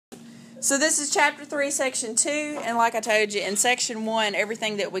So this is Chapter 3, Section 2, and like I told you, in Section 1,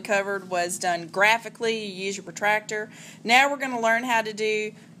 everything that we covered was done graphically. You use your protractor. Now we're going to learn how to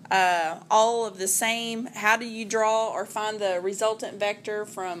do all of the same. How do you draw or find the resultant vector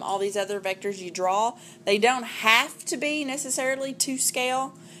from all these other vectors you draw? They don't have to be necessarily to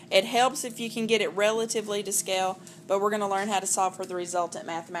scale. It helps if you can get it relatively to scale, but we're going to learn how to solve for the resultant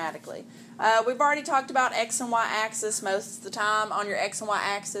mathematically. We've already talked about x and y axis most of the time. On your x and y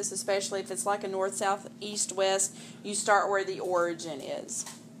axis, especially if it's like a north, south, east, west, you start where the origin is.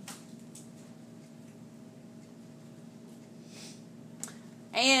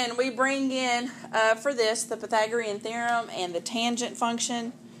 And we bring in, for this, the Pythagorean theorem and the tangent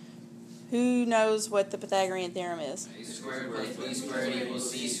function. Who knows what the Pythagorean theorem is? A squared plus b squared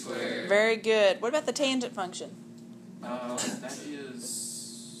equals c squared. Very good. What about the tangent function? That is...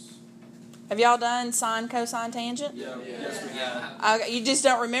 Have y'all done sine, cosine, tangent? Yeah. Okay, you just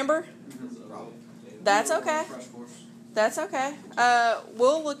don't remember? That's okay. That's okay.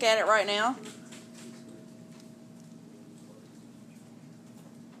 We'll look at it right now.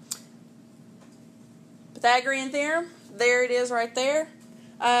 Pythagorean theorem. There it is right there.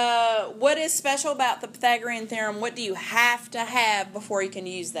 What is special about the Pythagorean theorem? What do you have to have before you can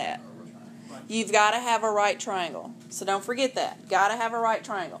use that? You've got to have a right triangle. So don't forget that. Got to have a right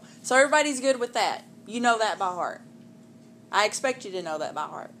triangle. So everybody's good with that. You know that by heart. I expect you to know that by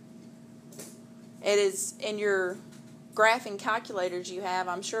heart. It is in your graphing calculators you have.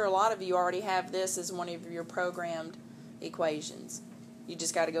 I'm sure a lot of you already have this as one of your programmed equations. You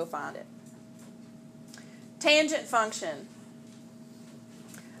just got to go find it. Tangent function.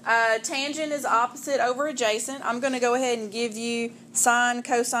 Tangent is opposite over adjacent. I'm going to go ahead and give you sine,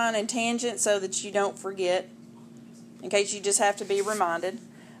 cosine, and tangent so that you don't forget, in case you just have to be reminded.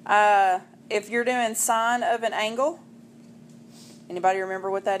 If you're doing sine of an angle, anybody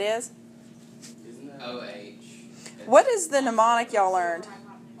remember what that is? OH. What is the mnemonic y'all learned?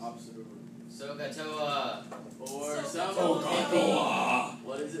 SOHCAHTOA. Or some old hippie.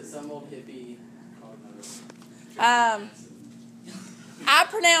 What is it? Some old hippie. I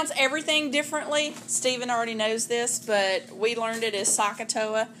pronounce everything differently. Stephen already knows this, but we learned it as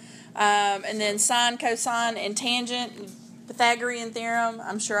SOHCAHTOA. And then sine, cosine, and tangent, Pythagorean theorem.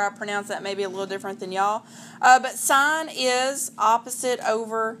 I'm sure I pronounced that maybe a little different than y'all. But sine is opposite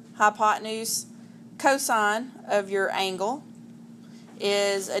over hypotenuse. Cosine of your angle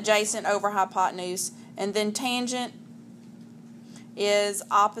is adjacent over hypotenuse. And then tangent is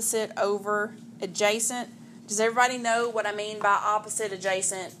opposite over adjacent. Does everybody know what I mean by opposite,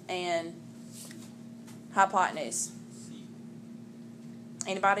 adjacent, and hypotenuse?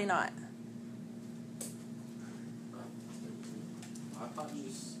 Anybody not?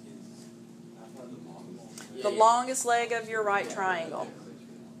 The longest leg of your right triangle.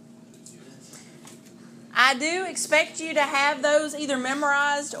 I do expect you to have those either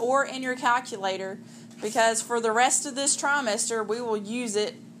memorized or in your calculator, because for the rest of this trimester, we will use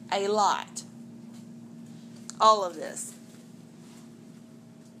it a lot. All of this.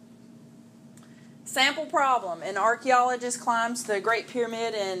 Sample problem. An archaeologist climbs the Great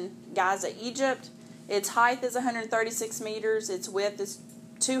Pyramid in Giza, Egypt. Its height is 136 meters. Its width is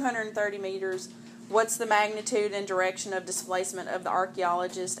 230 meters. What's the magnitude and direction of displacement of the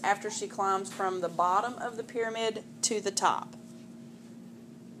archaeologist after she climbs from the bottom of the pyramid to the top?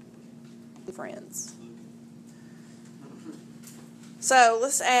 Friends. So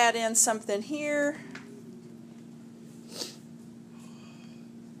let's add in something here.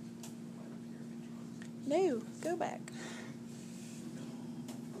 No, go back.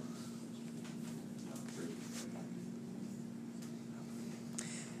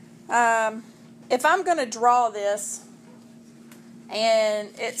 If I'm going to draw this, and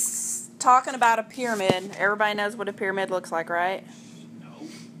it's talking about a pyramid, everybody knows what a pyramid looks like, right?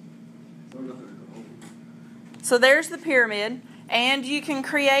 No. So there's the pyramid, and you can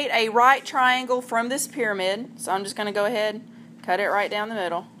create a right triangle from this pyramid. So I'm just going to go ahead and cut it right down the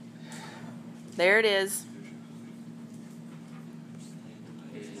middle. There it is.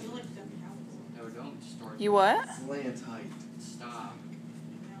 No, don't start. You what? Slant height. Stop.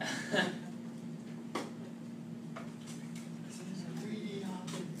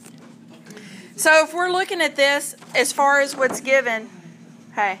 So if we're looking at this as far as what's given,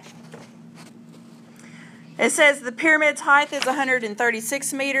 hey, it says the pyramid's height is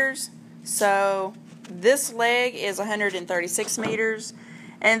 136 meters. So this leg is 136 meters.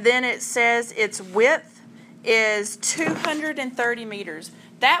 And then it says its width is 230 meters.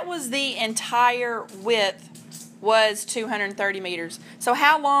 That was the entire width, was 230 meters. So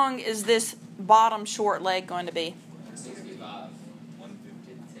how long is this bottom short leg going to be? 65.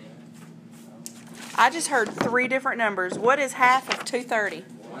 115. I just heard 3 different numbers. What is half of 230?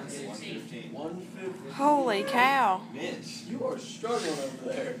 115. Holy cow. Mitch, you are struggling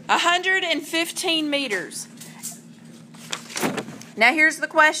over there. 115 meters. Now here's the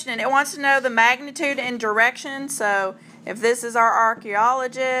question. It wants to know the magnitude and direction. So if this is our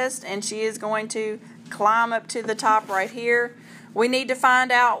archaeologist and she is going to climb up to the top right here, we need to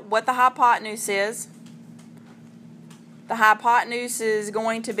find out what the hypotenuse is. The hypotenuse is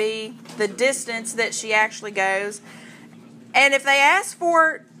going to be the distance that she actually goes. And if they ask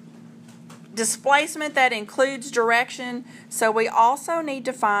for displacement, that includes direction, so we also need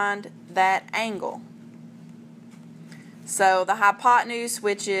to find that angle. So the hypotenuse,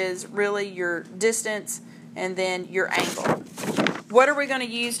 which is really your distance, and then your angle. What are we going to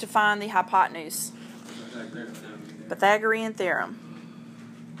use to find the hypotenuse? Pythagorean theorem.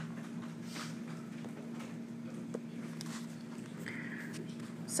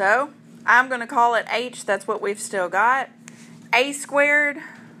 So I'm going to call it h. That's what we've still got. A squared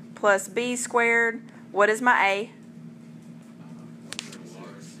plus b squared. What is my a?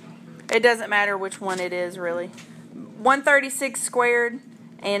 It doesn't matter which one it is, really. 136 squared.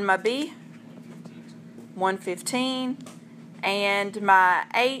 And my b? 115. And my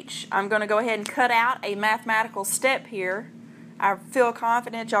h, I'm going to go ahead and cut out a mathematical step here. I feel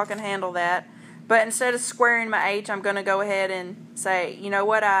confident y'all can handle that. But instead of squaring my h, I'm going to go ahead and say, you know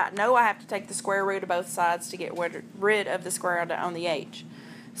what, I know I have to take the square root of both sides to get rid of the square root on the h.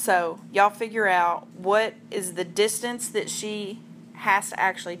 So y'all figure out what is the distance that she has to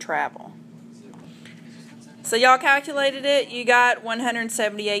actually travel. So y'all calculated it. You got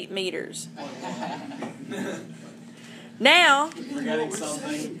 178 meters. Now,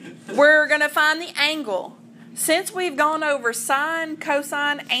 we're going to find the angle. Since we've gone over sine,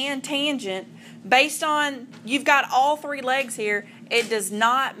 cosine, and tangent, based on you've got all 3 legs here, it does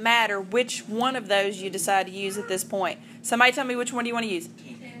not matter which one of those you decide to use at this point. Somebody tell me which one do you want to use?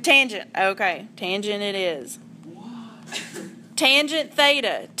 Tangent. Okay, tangent it is. Tangent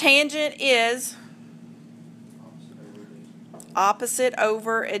theta. Tangent is opposite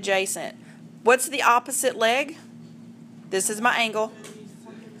over adjacent. What's the opposite leg? This is my angle.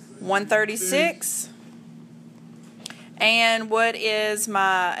 136. And what is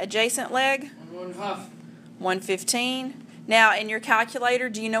my adjacent leg? 115. Now, in your calculator,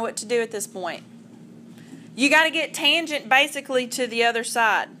 do you know what to do at this point? You got to get tangent basically to the other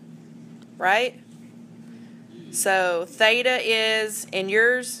side, right? So theta is, in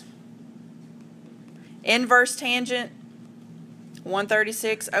yours, inverse tangent,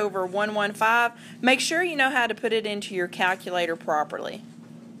 136 over 115. Make sure you know how to put it into your calculator properly.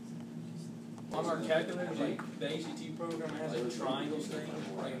 On our calculator, like the ACT program has a triangles thing.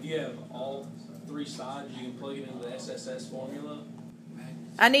 Like if you have all 3 sides, you can plug it into the SSS formula.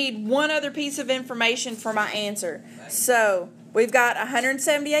 I need one other piece of information for my answer. So we've got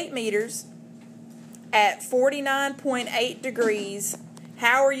 178 meters at 49.8 degrees.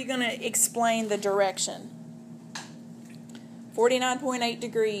 How are you going to explain the direction? 49.8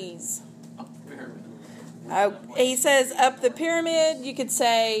 degrees. He says up the pyramid. You could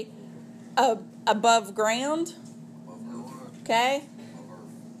say above ground. Okay?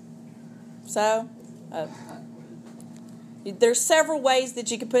 So, there's several ways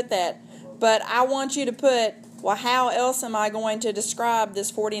that you could put that. But I want you to put, well, how else am I going to describe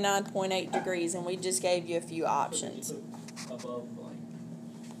this 49.8 degrees? And we just gave you a few options.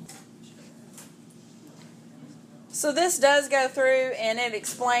 So this does go through and it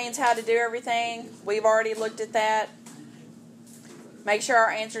explains how to do everything. We've already looked at that. Make sure our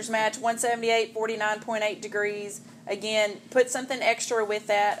answers match. 178, 49.8 degrees. Again, put something extra with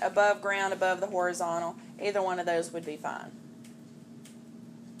that, above ground, above the horizontal. Either one of those would be fine.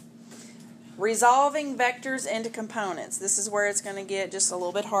 Resolving vectors into components. This is where it's going to get just a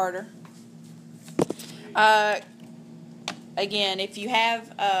little bit harder. Again, if you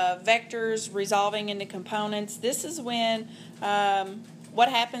have vectors resolving into components, this is when, what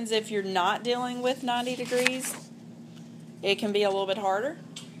happens if you're not dealing with 90 degrees? It can be a little bit harder.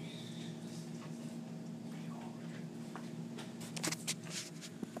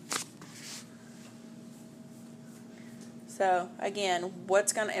 So, again,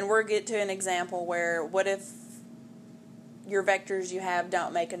 and we'll get to an example where, what if your vectors you have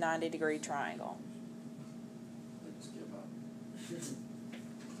don't make a 90-degree triangle?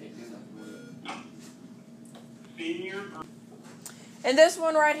 And this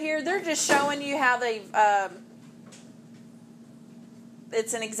one right here, they're just showing you how they,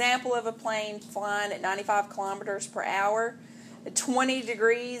 it's an example of a plane flying at 95 kilometers per hour, 20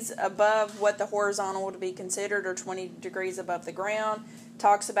 degrees above what the horizontal would be considered, or 20 degrees above the ground.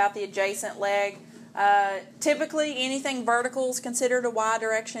 Talks about the adjacent leg. Typically, anything vertical is considered a Y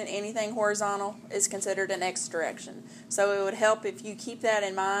direction. Anything horizontal is considered an X direction. So it would help if you keep that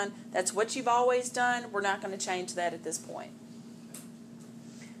in mind. That's what you've always done. We're not going to change that at this point.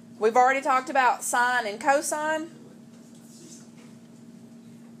 We've already talked about sine and cosine.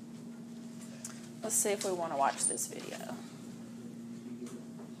 Let's see if we want to watch this video.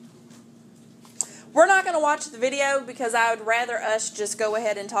 We're not going to watch the video because I would rather us just go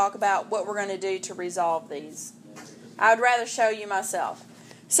ahead and talk about what we're going to do to resolve these. I would rather show you myself.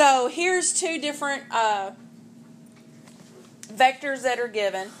 So here's two different vectors that are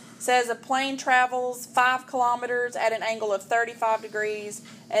given. It says a plane travels 5 kilometers at an angle of 35 degrees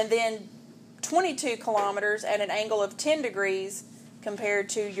and then 22 kilometers at an angle of 10 degrees compared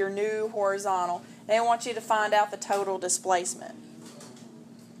to your new horizontal. And they want you to find out the total displacement.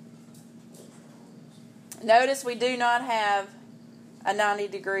 Notice we do not have a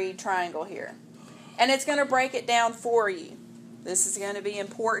 90-degree triangle here. And it's going to break it down for you. This is going to be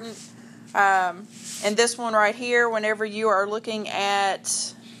important. And this one right here, whenever you are looking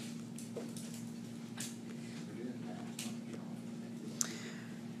at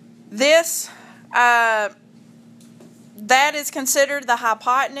this, that is considered the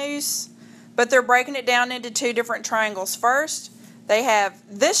hypotenuse, but they're breaking it down into two different triangles. First, they have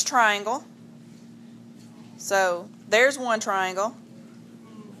this triangle. So there's one triangle.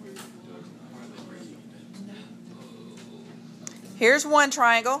 Here's one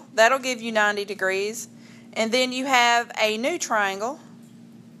triangle. That'll give you 90 degrees. And then you have a new triangle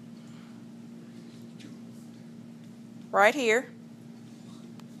right here.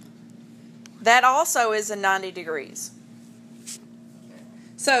 That also is a 90 degrees.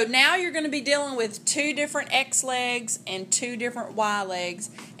 So now you're going to be dealing with two different X legs and two different Y legs,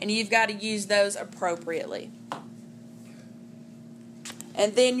 and you've got to use those appropriately.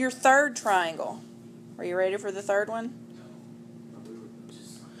 And then your third triangle. Are you ready for the third one?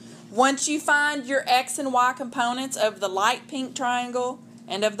 Once you find your X and Y components of the light pink triangle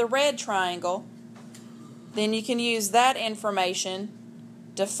and of the red triangle, then you can use that information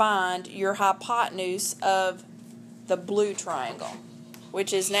to find your hypotenuse of the blue triangle,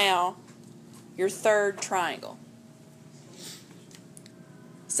 which is now your third triangle.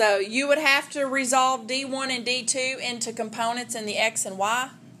 So you would have to resolve D1 and D2 into components in the X and Y.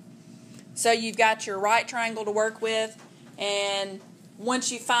 So you've got your right triangle to work with, and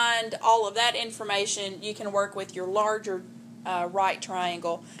once you find all of that information, you can work with your larger right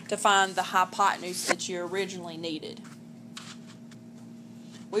triangle to find the hypotenuse that you originally needed.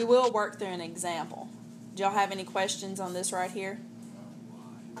 We will work through an example. Do y'all have any questions on this right here?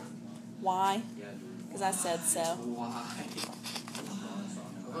 Why? Because I said so. Why?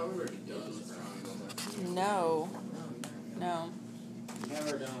 No.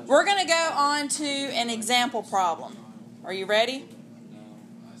 We're going to go on to an example problem. Are you ready?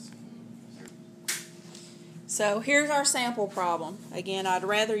 So here's our sample problem. Again, I'd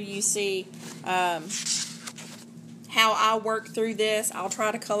rather you see how I work through this. I'll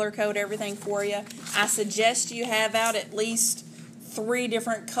try to color code everything for you. I suggest you have out at least 3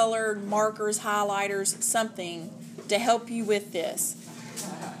 different colored markers, highlighters, something to help you with this.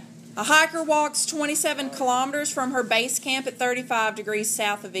 A hiker walks 27 kilometers from her base camp at 35 degrees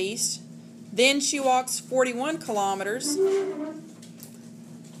south of east. Then she walks 41 kilometers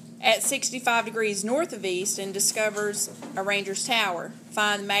at 65 degrees north of east and discovers a ranger's tower.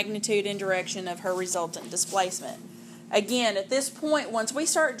 Find the magnitude and direction of her resultant displacement. Again, at this point, once we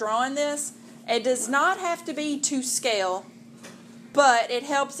start drawing this, it does not have to be to scale, but it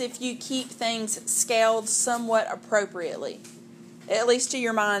helps if you keep things scaled somewhat appropriately, at least to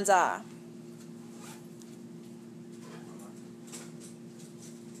your mind's eye.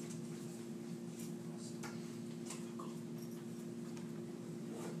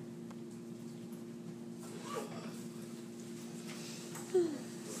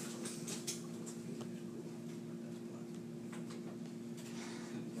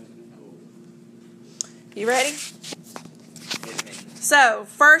 You ready? So,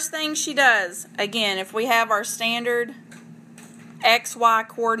 first thing she does, again, if we have our standard XY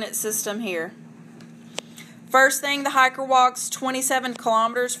coordinate system here. First thing, the hiker walks 27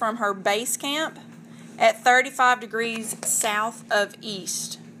 kilometers from her base camp at 35 degrees south of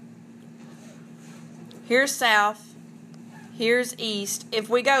east. Here's south, here's east. If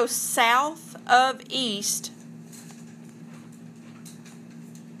we go south of east,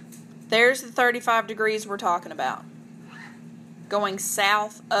 there's the 35 degrees we're talking about, going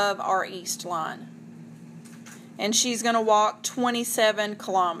south of our east line. And she's going to walk 27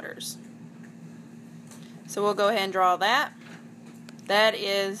 kilometers. So we'll go ahead and draw that. That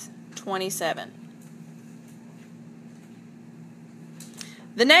is 27.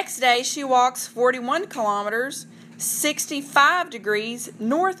 The next day, she walks 41 kilometers, 65 degrees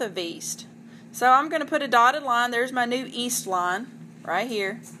north of east. So I'm going to put a dotted line. There's my new east line right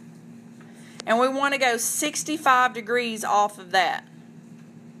here. And we want to go 65 degrees off of that.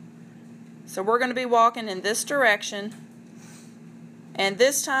 So we're going to be walking in this direction. And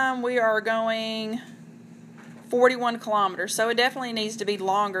this time we are going 41 kilometers. So it definitely needs to be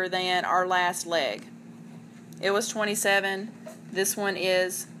longer than our last leg. It was 27. This one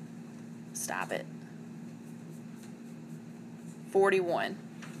is, stop it, 41.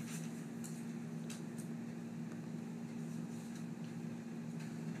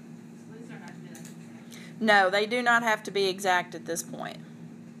 No, they do not have to be exact at this point.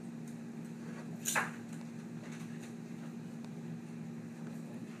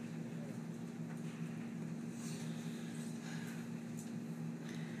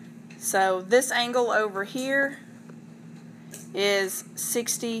 So this angle over here is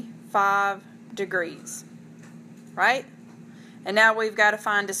 65 degrees, right? And now we've got to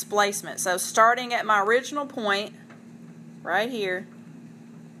find displacement. So starting at my original point, right here,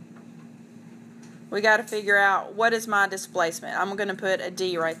 we got to figure out what is my displacement. I'm going to put a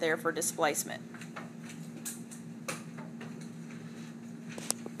D right there for displacement.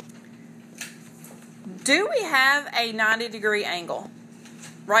 Do we have a 90-degree angle?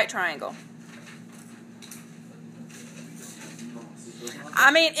 Right triangle.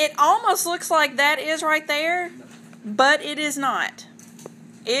 I mean, it almost looks like that is right there, but it is not.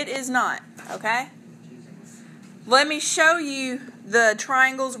 It is not, okay? Let me show you the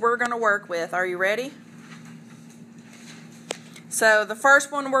triangles we're going to work with. Are you ready? So the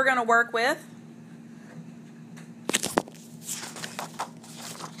first one we're going to work with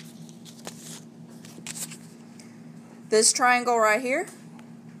this triangle right here.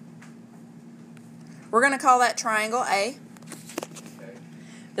 We're going to call that triangle A.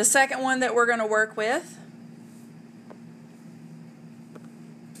 The second one that we're going to work with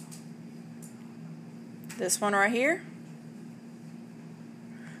this one right here.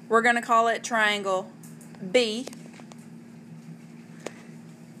 We're going to call it triangle B.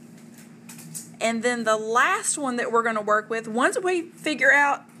 And then the last one that we're going to work with, once we figure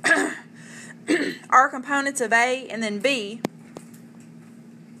out our components of A and then B,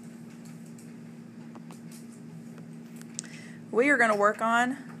 we are going to work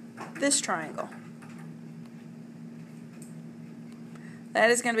on this triangle.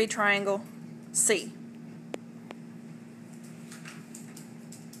 That is going to be triangle C.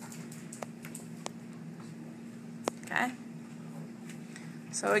 Okay?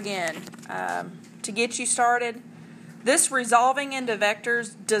 So again, to get you started, this resolving into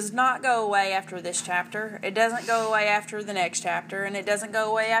vectors does not go away after this chapter. It doesn't go away after the next chapter, and it doesn't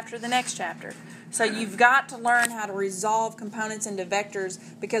go away after the next chapter. So you've got to learn how to resolve components into vectors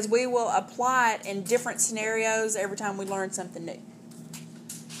because we will apply it in different scenarios every time we learn something new.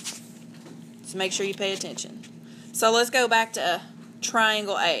 So make sure you pay attention. So let's go back to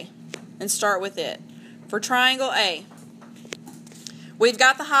triangle A and start with it. For triangle A, we've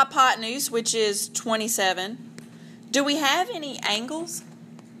got the hypotenuse, which is 27. Do we have any angles?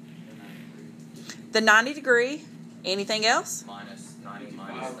 The 90 degree. Anything else? Minus 90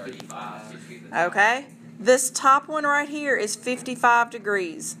 minus 35. Okay. This top one right here is 55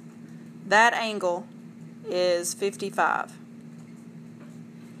 degrees. That angle is 55.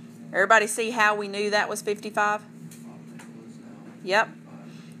 Everybody see how we knew that was 55? Yep.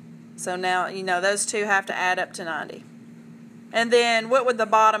 So now, you know, those two have to add up to 90. And then what would the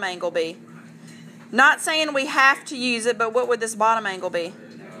bottom angle be? Not saying we have to use it, but what would this bottom angle be?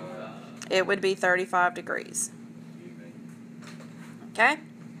 It would be 35 degrees. Okay?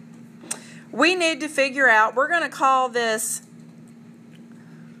 We need to figure out, we're going to call this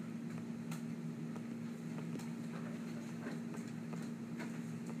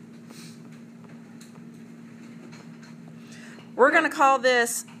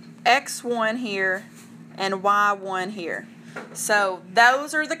X1 here and Y1 here. So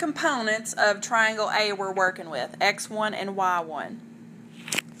those are the components of triangle A we're working with, X1 and Y1.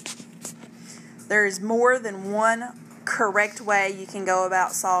 There is more than one correct way you can go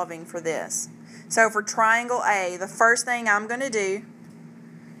about solving for this. So for triangle A, the first thing I'm going to do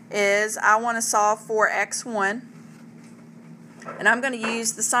is I want to solve for X1, and I'm going to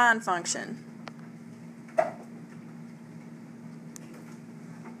use the sine function.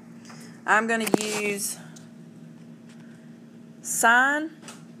 I'm going to use sine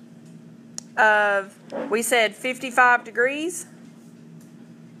of, we said 55 degrees.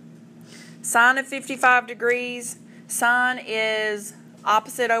 Sine of 55 degrees. Sine is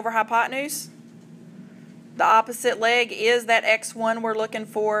opposite over hypotenuse. The opposite leg is that x1 we're looking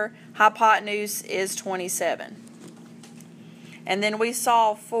for. Hypotenuse is 27. And then we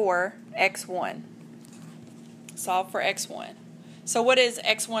solve for x1. Solve for x1. So what is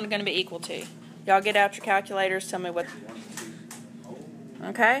x1 going to be equal to? Y'all get out your calculators. Tell me what.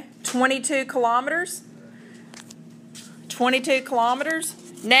 Okay, 22 kilometers. 22 kilometers.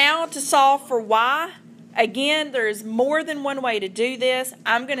 Now to solve for y, again, there's more than one way to do this.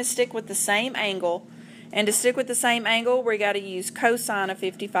 I'm going to stick with the same angle. And to stick with the same angle, we got to use cosine of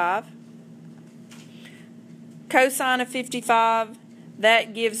 55. Cosine of 55,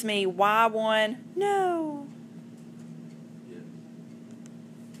 that gives me y1. No.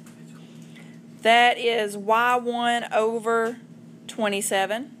 That is y1 over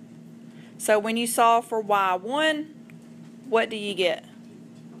 27. So when you solve for y1, what do you get?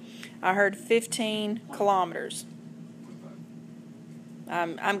 I heard 15 kilometers.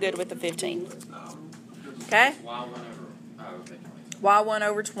 I'm good with the 15. Okay? Y1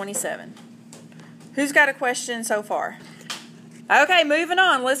 over 27. Who's got a question so far? Okay, moving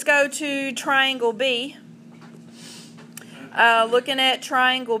on. Let's go to triangle B. Looking at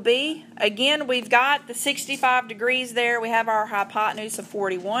triangle B, again, we've got the 65 degrees there. We have our hypotenuse of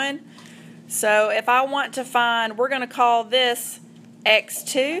 41. So if I want to find, we're going to call this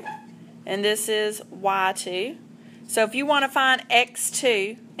x2, and this is y2. So if you want to find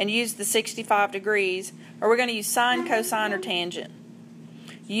x2 and use the 65 degrees, or we're going to use sine, cosine, or tangent.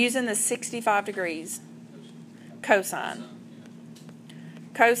 Using the 65 degrees. Cosine.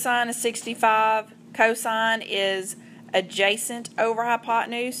 Cosine is 65. Cosine is adjacent over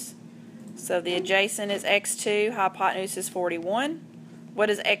hypotenuse. So the adjacent is x2. Hypotenuse is 41. What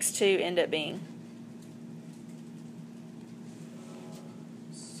does x2 end up being?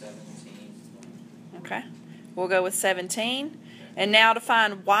 17. Okay. We'll go with 17. And now to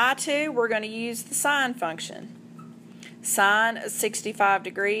find y2, we're going to use the sine function. Sine is 65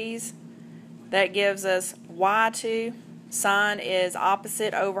 degrees. That gives us y2. Sine is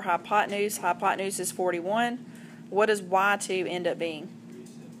opposite over hypotenuse. Hypotenuse is 41. What does y2 end up being?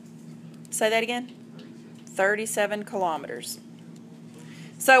 Say that again. 37 kilometers.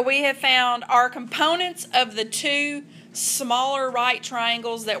 So we have found our components of the two smaller right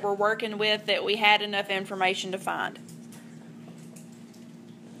triangles that we're working with that we had enough information to find.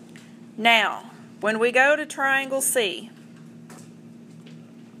 Now, when we go to triangle C,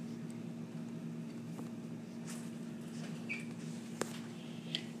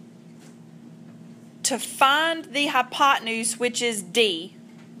 to find the hypotenuse, which is D,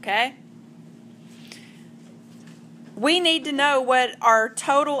 okay, we need to know what our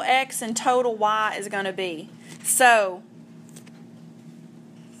total x and total y is going to be. So,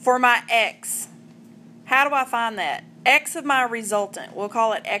 for my x, how do I find that? X of my resultant, we'll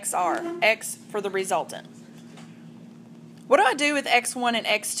call it XR, X for the resultant. What do I do with X1 and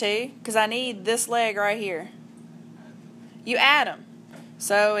X2? Because I need this leg right here. You add them.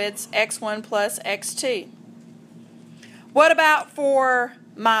 So it's X1 plus X2. What about for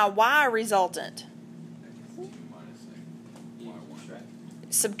my Y resultant?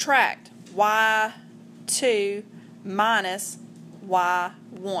 Subtract Y2 minus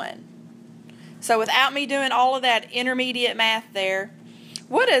Y1. So without me doing all of that intermediate math there,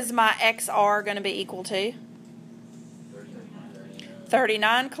 what is my XR going to be equal to?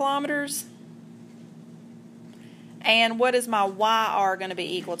 39 kilometers. And what is my YR going to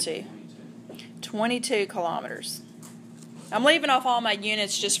be equal to? 22 kilometers. I'm leaving off all my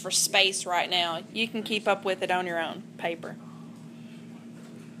units just for space right now. You can keep up with it on your own paper.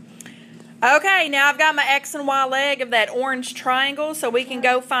 Okay, now I've got my X and Y leg of that orange triangle, so we can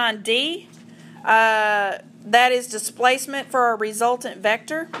go find D. That is displacement for our resultant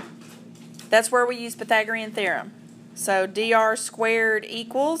vector. That's where we use Pythagorean theorem. So dr squared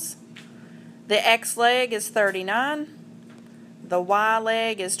equals, the x leg is 39, the y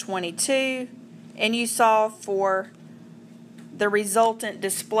leg is 22, and you solve for the resultant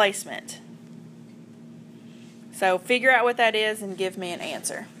displacement. So figure out what that is and give me an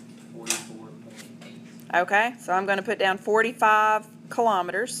answer. 44.8. Okay, so I'm going to put down 45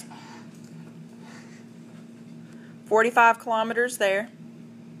 kilometers. 45 kilometers there.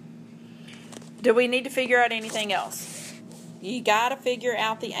 Do we need to figure out anything else? You got to figure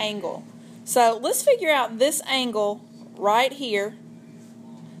out the angle. So let's figure out this angle right here.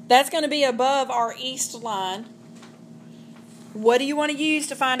 That's going to be above our east line. What do you want to use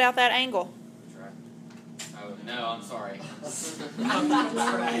to find out that angle? Oh, no, I'm sorry.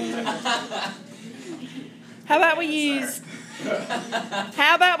 How about we use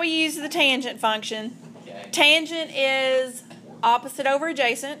the tangent function? Okay. Tangent is opposite over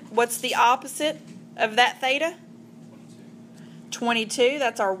adjacent. What's the opposite of that theta? 22,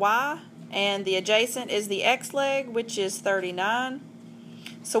 that's our y. And the adjacent is the x leg, which is 39.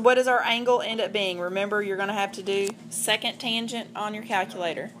 So what does our angle end up being? Remember, you're going to have to do second tangent on your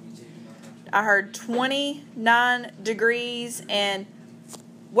calculator. I heard 29 degrees, and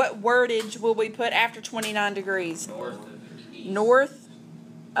what wordage will we put after 29 degrees? North of east. North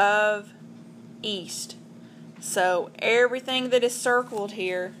of east. So everything that is circled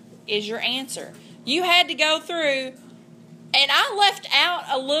here is your answer. You had to go through, and I left out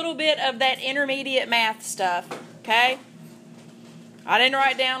a little bit of that intermediate math stuff, okay? I didn't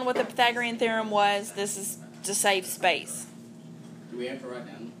write down what the Pythagorean theorem was. This is to save space. Do we have to write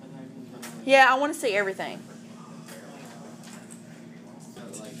down the Pythagorean theorem? Yeah, I want to see everything. So,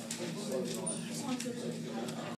 like,